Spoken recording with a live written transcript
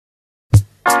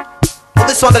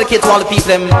this one dedicated to all the people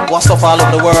them who are suffer all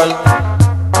over the world.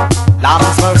 Lord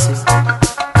have mercy,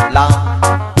 Lord.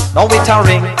 Now it a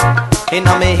ring, in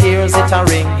a me ears it a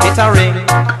ring, it a ring.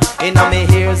 In a me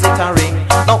ears it a ring.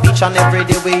 Now each and every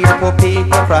day we hear poor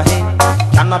people crying.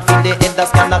 Cannot feed the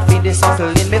elders, cannot feed the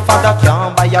suckling. Me father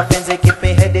can't buy a fence, they keep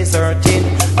me head is hurting.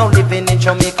 Now living in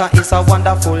Jamaica is a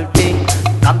wonderful thing.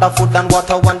 Land of food and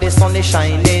water when the sun is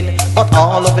shining. But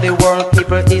all over the world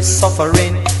people is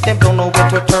suffering. Them don't know where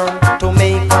to turn to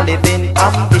make a living.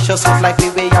 Ambitious with life, we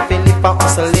way up in live for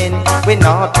hustling. We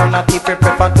not alternative, we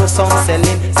prefer to some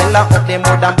selling. Sell out them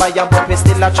more than buy a, but we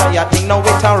still a try a thing. Now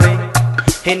it a ring.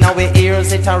 In our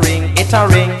ears it a ring, it a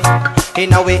ring.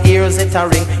 In our ears it a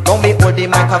ring. Don't be hold the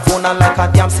microphone and like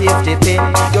a damn safety pin.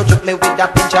 You joke me with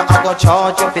that picture, I go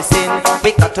charge you for sin.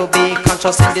 We got to be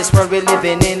conscious in this world we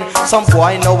living in. Some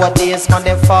boy nowadays man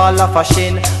them fall off a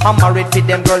shin. I'm married with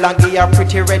them girl and give her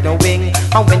pretty red wing.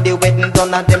 And when the wedding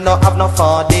done and them no have no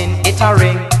farthing. It a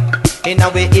ring. In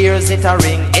our ears it a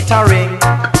ring, it a ring.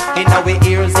 In our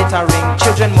ears it a ring.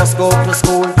 Children must go to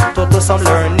school to do some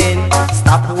learning.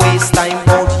 Stop waste time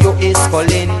out you is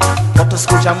calling. Go to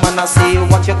school jam and see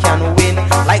what you can win.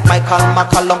 Like Michael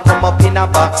McCallum come up in a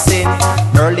boxing.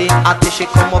 Merlin Atishi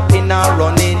come up in a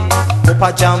running.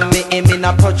 Papa Jam me him in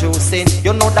a producing.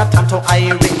 You know that tonto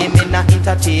irie him in a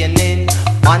entertaining.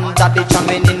 Man daddy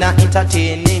jamming in a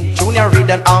entertaining. Junior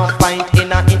Riddim and find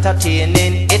in a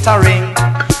entertaining. It a ring.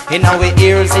 In our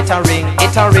ears it a ring,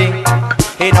 it a ring.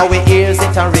 In our ears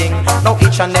it a ring. Now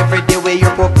each and every day we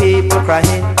hear poor people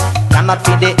crying. Cannot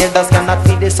feed the elders, cannot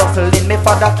feed the suckling. Me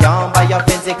father can't buy a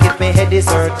fence, they keep me head is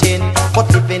hurting. But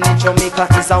living in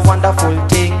Jamaica is a wonderful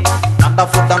thing. Land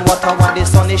of food and water when the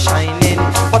sun is shining.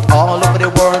 But all over the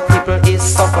world people is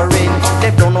suffering.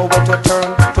 They don't know where to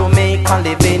turn to make a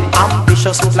living.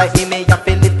 Ambitious youth like me have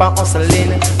to live for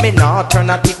hustling. Me not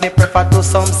alternative, me prefer to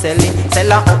some selling.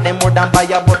 Sell out them more than buy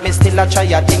a, but me still a try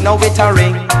a thing. Now it a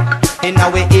ring. In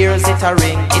our ears it a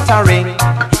ring, it a ring.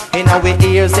 In our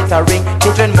ears it a ring.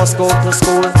 Children must go to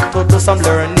school to do some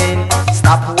learning.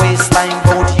 Stop waste time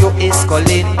out you is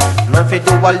calling. Learn to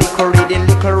do a little reading,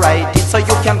 little writing, so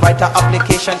you can write an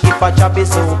application if a job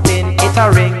is open. It a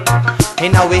ring.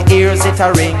 In our ears it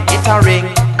a ring, it a ring.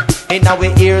 In our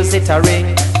ears it a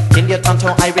ring. In your tonto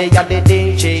irie you're the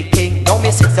DJ king. Now me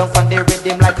sit down on the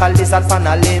rhythm like a lizard on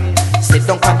a limb. Sit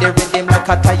down on the rhythm like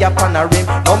a tire on a rim.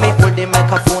 Now me hold the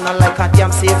microphone and like a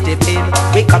damn safety pin.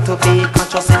 We got to be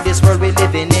conscious in this world we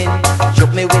living in.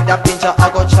 Joke me with that pincher, I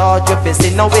go charge you for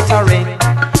sin. Now it a ring.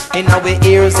 In our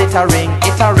ears it a ring,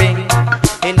 it a ring.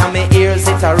 In our ears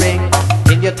it a ring.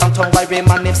 In your tonto irie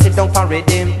man name sit down on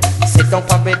rhythm. Sit down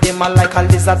on rhythm like a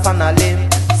lizard on a limb.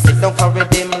 Sit down for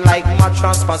rhythm like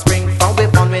mattress for spring. From we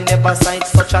born we never sight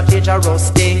such a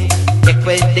dangerous thing. Take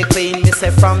with the queen, me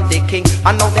say from the king.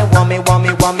 I know they want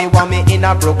me in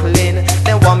a Brooklyn.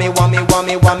 They want me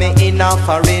in a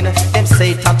foreign. Them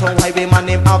say tonto highway man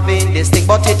name having this thing,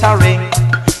 but it a ring.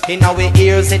 In our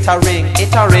ears it a ring,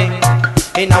 it a ring.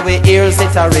 In our ears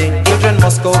it a ring. Children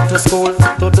must go to school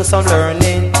to do some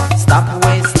learning. Stop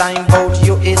waste time out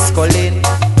you is calling.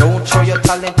 Don't show your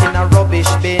talent in a rubbish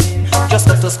bin. Just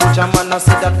go to school jam and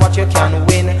see that what you can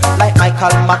win. Like Michael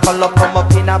McCallum come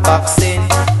up in a boxing.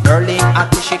 Merlin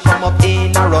Atishi come up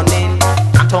in a running.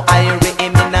 Tonto irie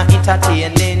him in a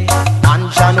entertaining.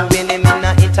 And John win him in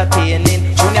a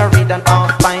entertaining. Junior Riddim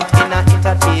and find in a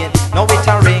entertain. Now it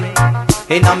a ring.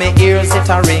 In a me ears it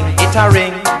a ring, it a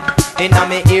ring. In a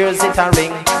me ears it a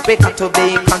ring. We got to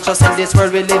be conscious in this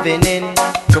world we living in.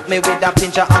 Took me with that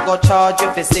pincher, I go charge you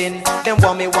for sin. Them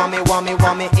want me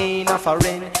in a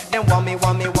foreign. Them want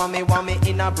me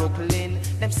in a Brooklyn.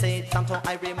 Them say tonto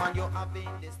irie man you having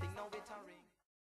this.